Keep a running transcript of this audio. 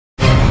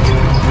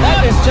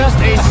just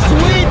a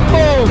sweet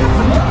move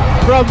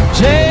from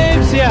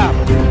James Yap.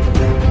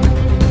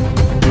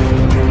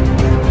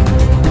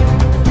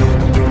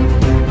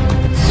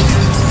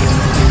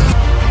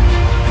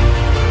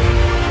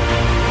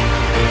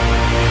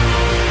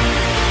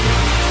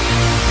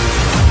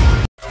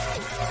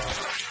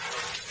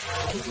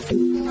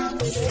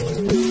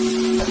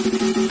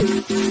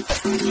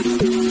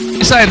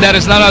 And that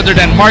is none other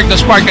than Mark the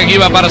Spark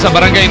Caguioa para sa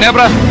Barangay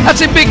Nebra at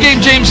si Big Game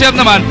James Yap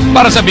naman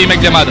para sa BMEC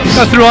Llamados.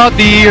 Throughout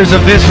the years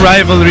of this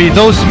rivalry,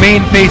 those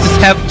main faces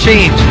have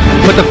changed.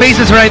 But the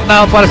faces right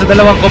now para sa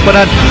dalawang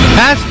koponan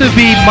has to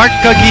be Mark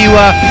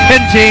Caguioa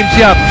and James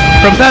Yap.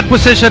 From that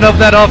position of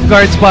that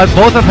off-guard spot,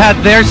 both have had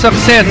their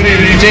success.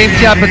 James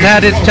Yap has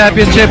had his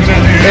championships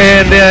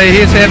and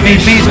his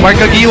MVPs. Mark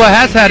Caguioa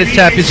has had his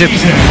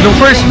championships. Nung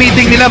first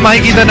meeting nila,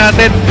 makikita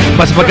natin,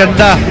 mas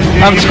maganda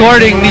ang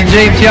scoring ni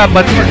James Yap.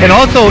 And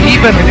also,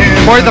 even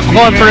for the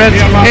conference,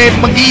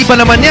 mag-iiba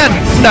naman yan.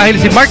 Dahil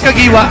si Mark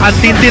Caguioa, ang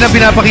tindi na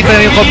pinapakita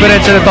na yung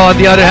konferensya na to. On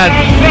the other hand,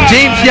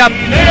 James Yap,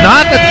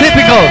 not a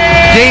typical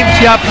James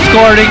Yap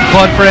scoring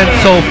conference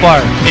so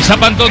far. Isa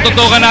pang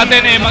tututukan natin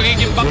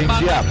magiging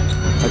James Yap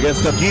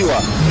against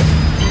Caguioa.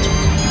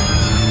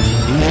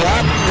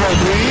 Yap for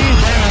three.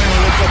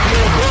 It's a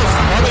clear post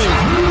coming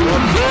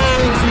from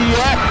James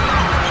Yap.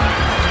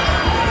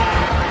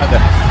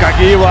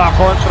 Caguioa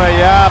kontra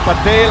Yap, a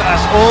tale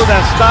as old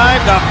as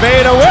time. The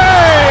fade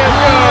away.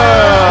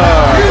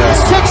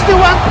 61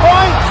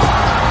 points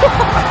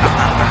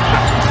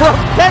from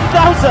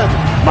 10,000.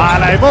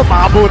 Malay mo,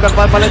 makabutan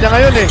pa pala niya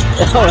ngayon eh.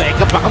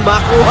 Baka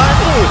makuha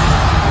eh.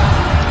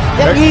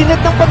 Yung init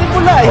ng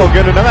panimula eh. Oh,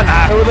 gano'n naman.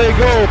 Here they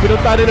go.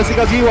 Pinunta nila si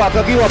Caguioa.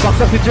 Caguioa,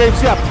 baksak si James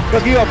Yap.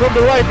 Caguioa from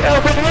the right.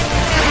 Elbow.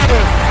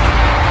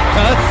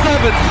 A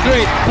 7th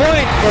straight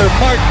point for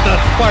Mark the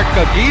Spark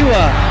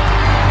Caguioa.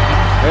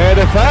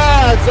 And the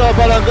fans of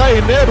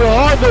Barangay Nebra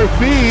on their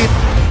feet.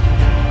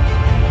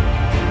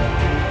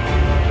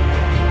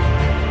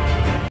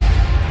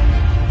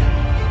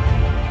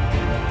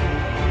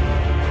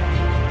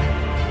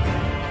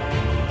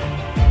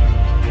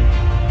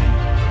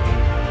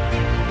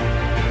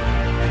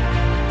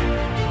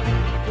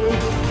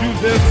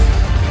 This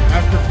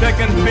after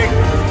second pick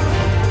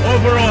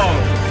overall,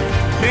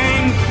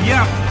 James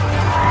Yap.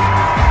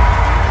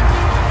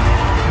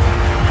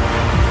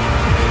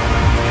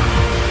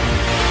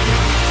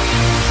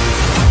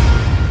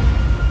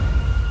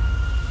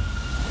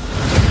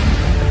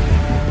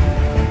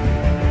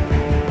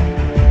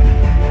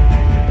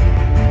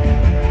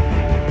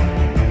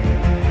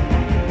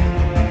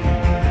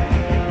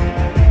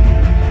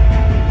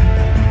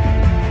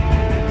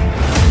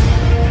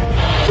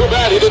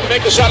 He didn't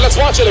make the shot. Let's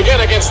watch it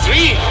again against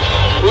three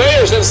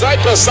players inside.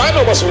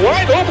 Casano was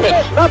wide open.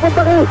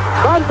 Napuntaki,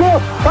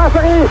 Banco,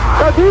 pasaki,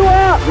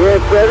 Caguioa.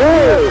 Yes,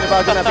 very.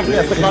 Bago natin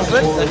niya sa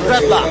conference,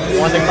 Stretla.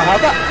 Mukhang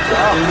mahaba.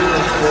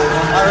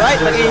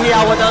 Alright,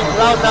 nag-ihiyawan ang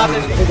crowd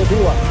natin.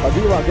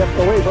 Caguioa gets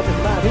away from his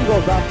man. He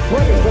goes up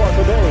 24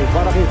 today.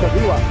 Para kay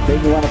Caguioa.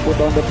 Then you want to put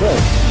on the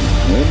press.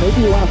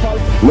 Maybe you want to fall.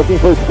 Looking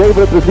for his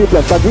favorite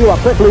recipient. Caguioa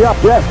quickly up,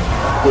 yes.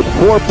 With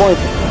 4 points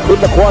in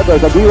the quarter.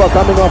 Caguioa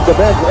coming off the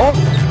bench. Oh.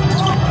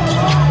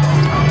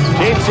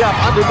 James Yap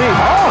underneath.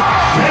 Oh,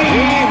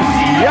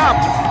 James Yap.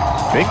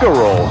 Finger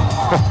roll.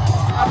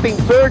 Tapping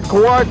third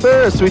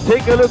quarter as we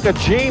take a look at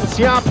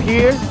James Yap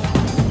here.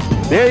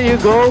 There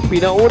you go.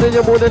 Pinauna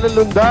niya muna ng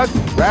lundag.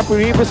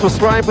 Referee Reeves was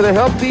trying for the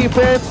help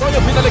defense.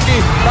 Pinaliki.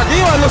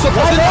 Caguioa, lusot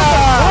pa sila.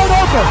 Wide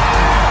open.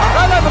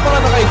 Akala ng mga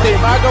nakaintay.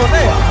 Magaw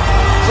na eh.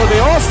 So they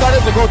all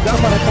started to go down.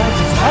 Para times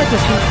it's hard to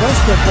see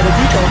Western, pero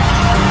dito,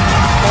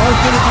 all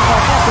Philippine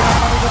Papa,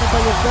 pinapanigan na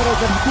tayo better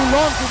than too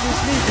long in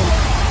this league.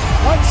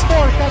 Once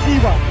more,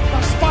 Caguioa, the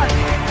spark.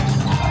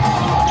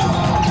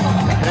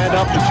 Hand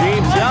up to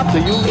James Yap,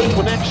 the unique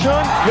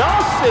connection.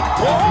 Yes, it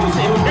falls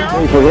in now.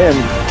 For him,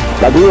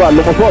 Caguioa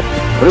lumusot.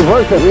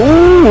 Reverses.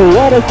 Ooh,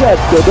 what a set.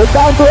 So they're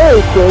down to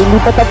 8. So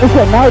hindi pa tapos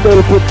yan. Now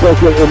they'll put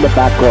pressure in the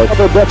backcourt.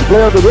 The best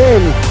player of the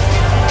game.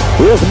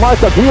 Here's Mark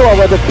Caguioa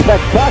with a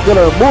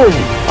spectacular move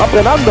up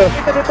and under.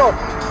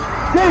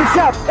 James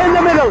Yap in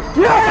the middle.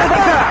 Yes!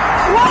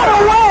 What a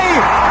way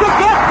to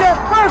get their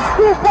first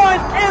 2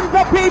 points in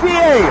the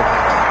PBA.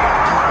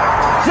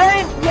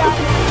 James Yap.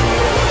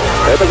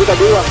 Ito si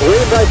Caguioa.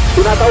 Wainwright,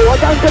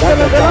 tinatawagan ka na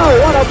ng galaw.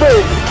 What a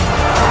move.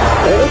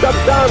 And he comes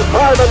down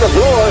hard on the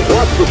floor.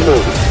 Watch this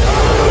move.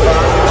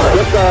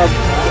 Just an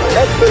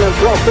excellent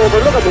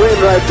crossover. Look at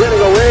Wainwright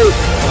getting away.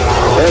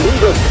 And he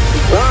just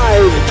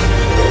drives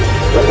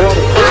the ball.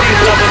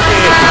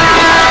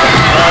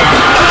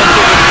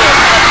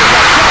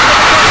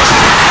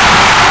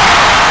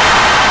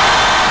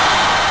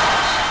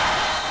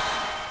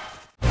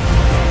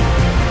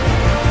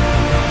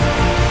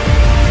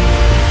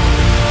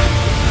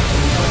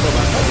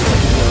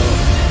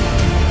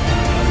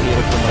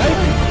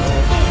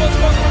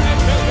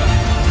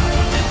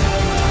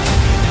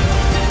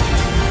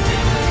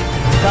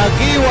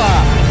 Caguioa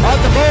on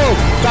the move.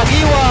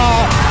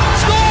 Caguioa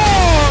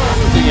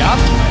scores!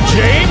 Yap,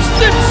 James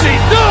Dipsy,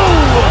 no!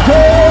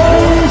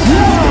 James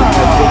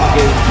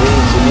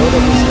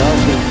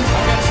Yap!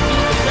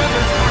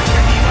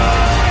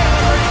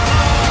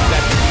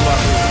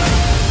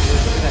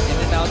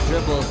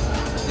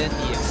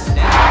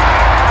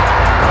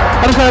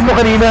 sinasabi mo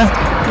kanina,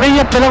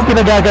 naiyak na lang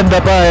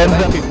pinagaganda pa.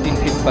 15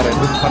 feet pa rin.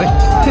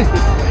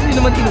 Hindi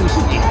naman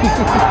tinusog eh.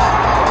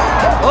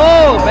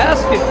 Oh,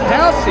 basket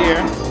counts here.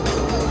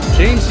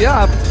 James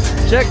Yap,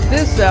 check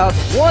this out.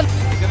 One.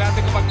 Tignan natin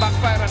kung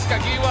mag-backfire as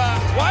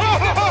Caguioa.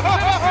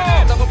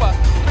 Ito mo ba?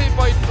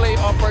 3-point play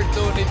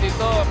opportunity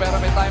to. Pero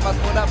may timeout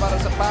muna para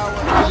sa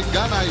power.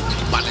 Ganay,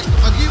 balik ng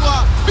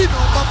Caguioa.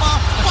 Binomba pa.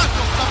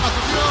 Pasok na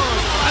pasok yun.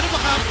 Ano ba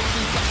ka?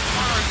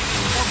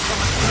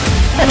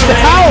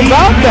 How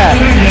about that?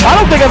 I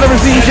don't think I've ever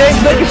seen James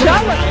make a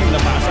shot like that.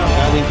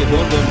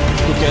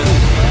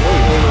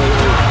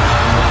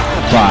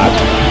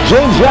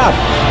 James Yap,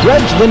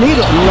 threads the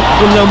needle.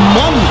 Naku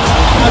naman.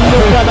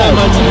 Ano ka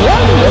naman yan?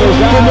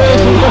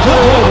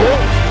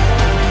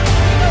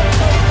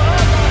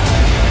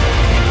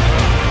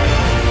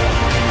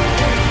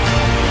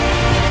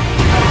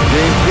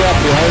 James Yap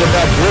behind the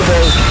back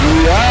dribble.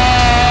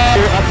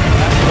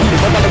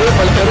 Iba talaga yung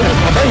palipero sa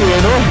kamay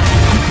eh, no?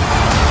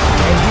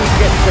 And he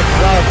gets the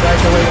crowd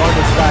right away on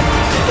his back.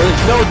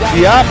 There's no doubt.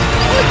 Yap!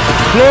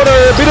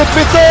 Floater!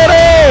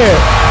 Binut-Pizzore!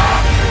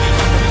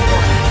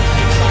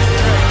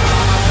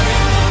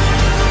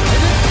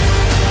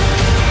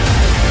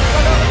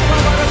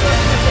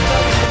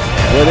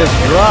 With his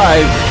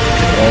drive,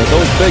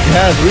 those big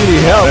hands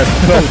really help. That's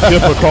so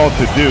difficult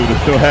to do, to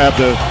still have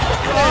the...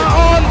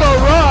 On the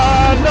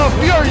run, the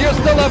furious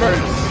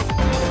delivers.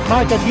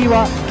 Mark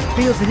Caguioa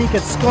feels that he can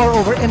score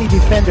over any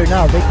defender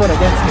now they put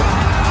against him.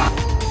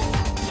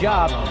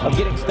 Job of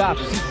getting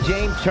stopped. See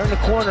James turn the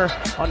corner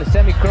on the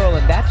semi-curl,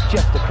 and that's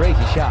just a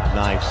crazy shot.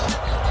 Nice.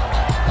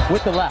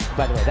 With the left,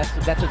 by the way.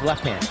 That's his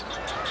left hand.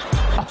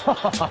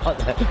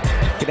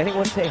 Can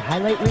anyone say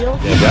highlight reel?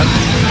 Yeah,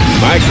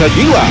 Mike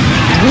Caguioa.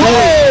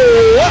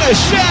 Whoa! What a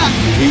shot!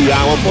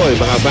 Hiyawan po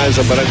mga fans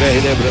sa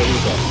Barangay Ginebra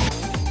rito.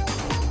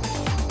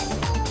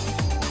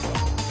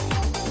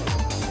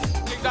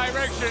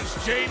 Directions,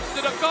 James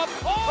to the cup.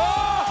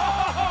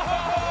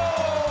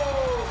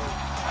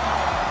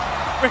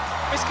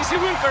 Miski si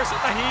Wilkerson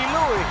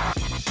nahilo eh.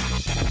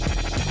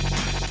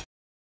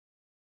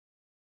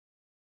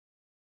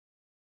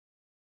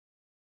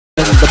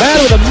 The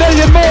man with a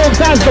million moves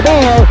has the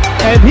ball,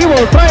 and he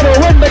will try to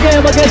win the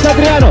game against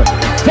Adriano.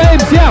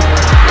 James Yap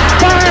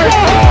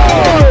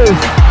fires!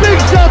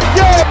 Big shot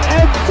good,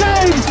 and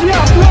James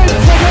Yap wins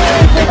the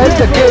game. And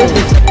the game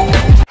is...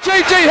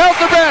 JJ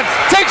Helderbrand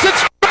takes it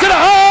to the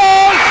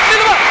hole.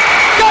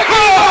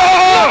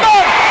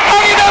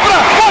 Ang Ginebra,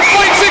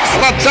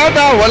 1.6.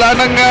 Ratsada, wala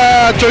nang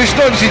choice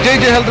doon. Si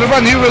JJ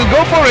Helderman, he will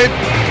go for it.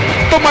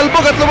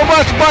 Tumalbog at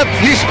lumabas, but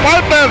his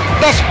partner,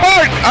 the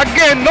Spark,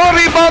 again, no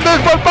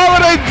rebounders for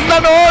Powerade,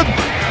 nanood.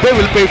 They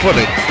will pay for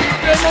it.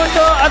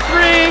 Mundo, a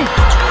 3,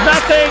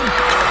 nothing.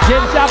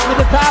 James Yap with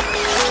the top.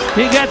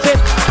 He gets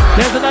it.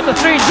 There's another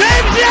 3.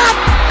 James Yap!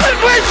 And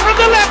wins from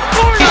the left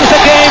corner. It's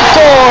a game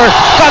 4.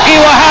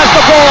 Caguioa has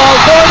the ball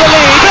for the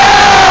lead.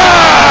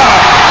 Yeah!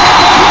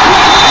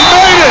 He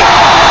made it!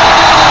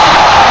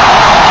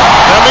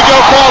 Let me go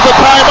call the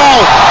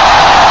timeout.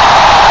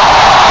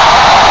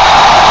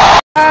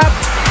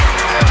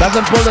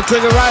 Doesn't pull the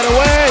trigger right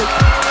away.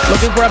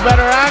 Looking for a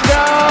better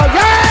angle.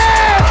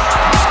 Yes!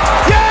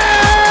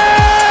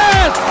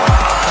 Yes!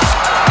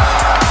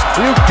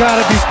 You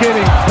gotta be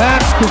kidding.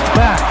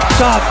 Back-to-back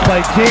shots by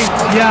James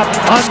Yap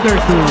under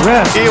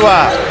duress.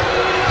 Caguioa.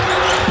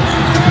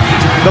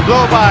 The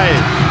blow by.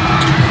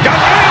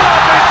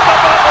 Caguioa makes the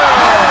buzzer.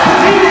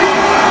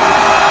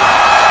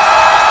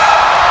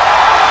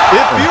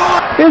 If you...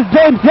 Is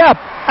James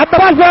Yap at the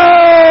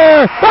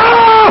buzzer!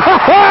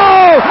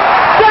 Oh!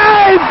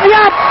 James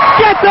Yap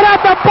gets it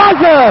at the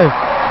buzzer!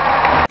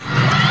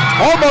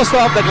 Almost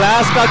off the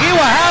glass.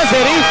 Caguioa has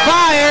it. He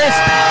fires.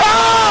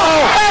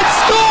 Oh! And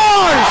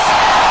scores!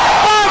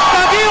 Mark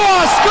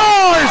Caguioa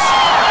scores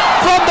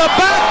from the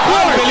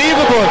backcourt.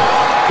 Unbelievable.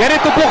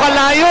 Ganito po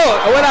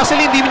kalayo. Well,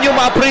 actually, hindi nyo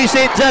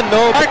ma-appreciate dyan,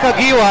 no? Mark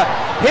Caguioa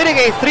hitting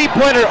a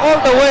three-pointer all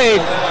the way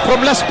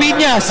from Las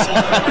Piñas.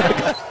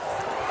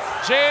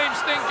 James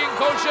thinking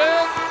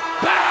quotient.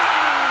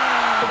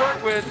 Bang! To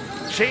work with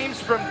James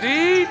from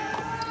deep.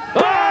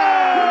 Oh!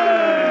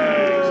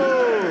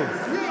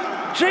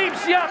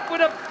 James Yap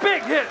with a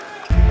big hit.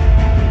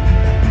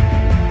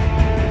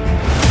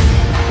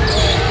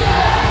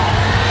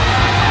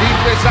 Deep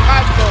sa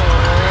kanto.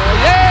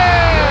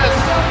 Yes!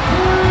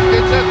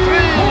 It's a 3.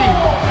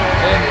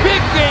 And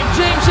big game.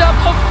 James Yap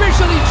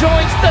officially joined.